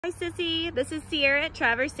Hi Sissy, this is Ciarra at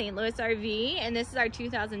Traverse St. Louis RV, and this is our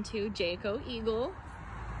 2002 Jayco Eagle.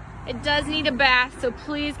 It does need a bath, so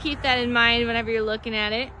please keep that in mind whenever you're looking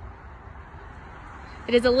at it.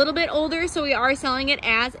 It is a little bit older, so we are selling it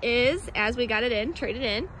as is, as we got it in, traded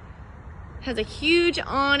in. It has a huge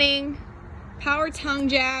awning, power tongue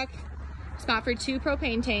jack, spot for 2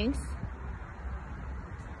 propane tanks.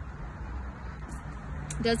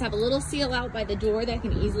 It does have a little seal out by the door that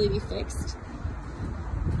can easily be fixed.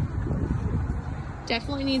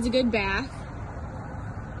 Definitely needs a good bath.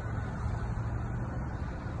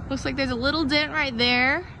 Looks like there's a little dent right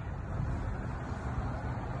there.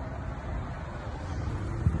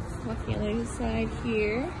 Walk the other side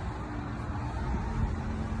here.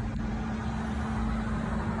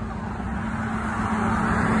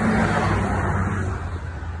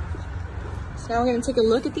 So now we're going to take a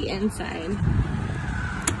look at the inside.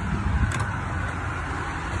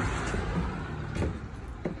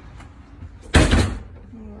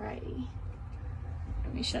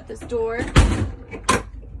 Let me shut this door.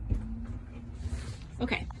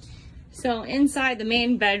 Okay, so inside the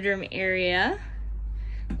main bedroom area,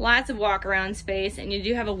 lots of walk around space, and you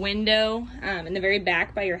do have a window in the very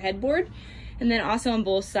back by your headboard, and then also on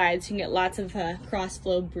both sides you can get lots of cross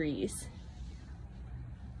flow breeze.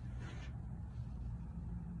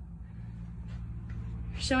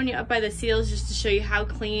 Showing you up by the seals just to show you how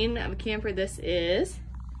clean of a camper this is.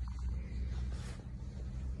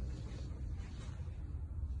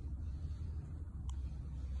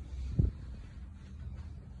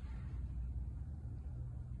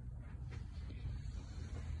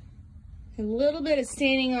 A little bit of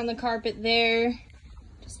staining on the carpet there.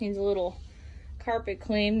 Just needs a little carpet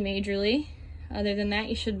clean majorly. Other than that,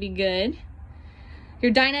 you should be good.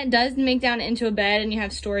 Your dinette does make down into a bed, and you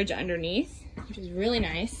have storage underneath, which is really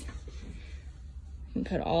nice. You can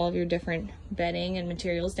put all of your different bedding and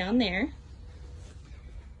materials down there.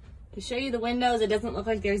 To show you the windows, it doesn't look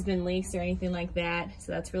like there's been leaks or anything like that,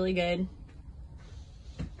 so that's really good.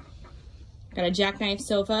 Got a jackknife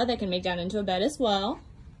sofa that can make down into a bed as well.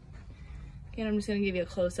 Again, I'm just going to give you a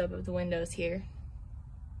close-up of the windows here.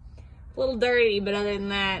 A little dirty, but other than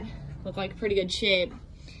that, look like pretty good shape.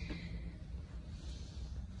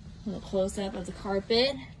 A little close-up of the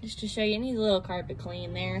carpet, just to show you, it needs a little carpet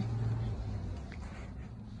clean there.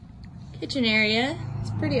 Kitchen area,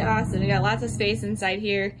 it's pretty awesome. You got lots of space inside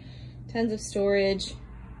here, tons of storage.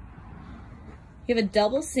 You have a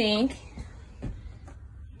double sink.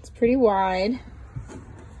 It's pretty wide,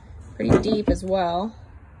 pretty deep as well.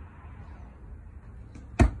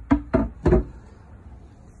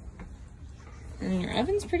 And your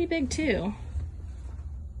oven's pretty big too.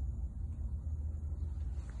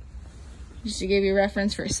 Just to give you a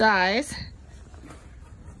reference for size.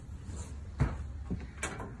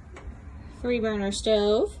 3-burner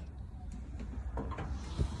stove.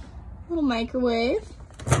 Little microwave.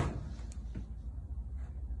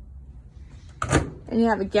 And you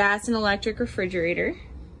have a gas and electric refrigerator.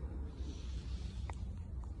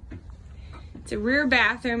 It's a rear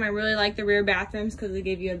bathroom. I really like the rear bathrooms because they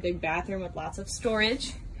give you a big bathroom with lots of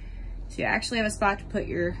storage. So you actually have a spot to put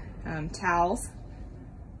your towels.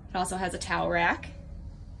 It also has a towel rack.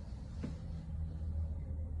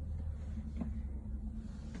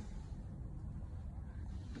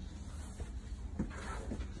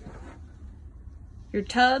 Your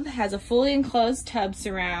tub has a fully enclosed tub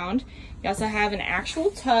surround. You also have an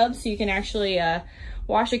actual tub, so you can actually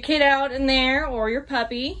wash a kid out in there or your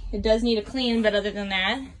puppy. It does need a clean, but other than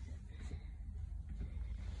that.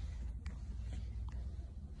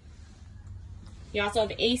 You also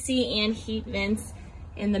have AC and heat vents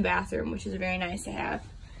in the bathroom, which is very nice to have.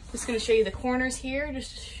 Just going to show you the corners here,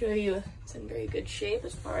 just to show you it's in very good shape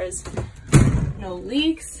as far as no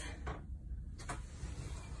leaks.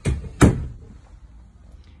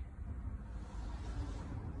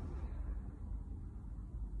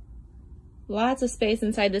 Lots of space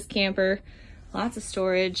inside this camper, lots of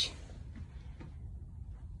storage.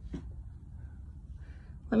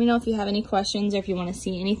 Let me know if you have any questions or if you want to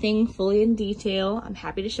see anything fully in detail. I'm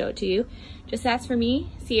happy to show it to you. Just ask for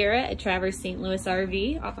me, Ciarra, at Traverse St. Louis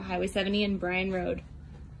RV off of Highway 70 and Bryan Road.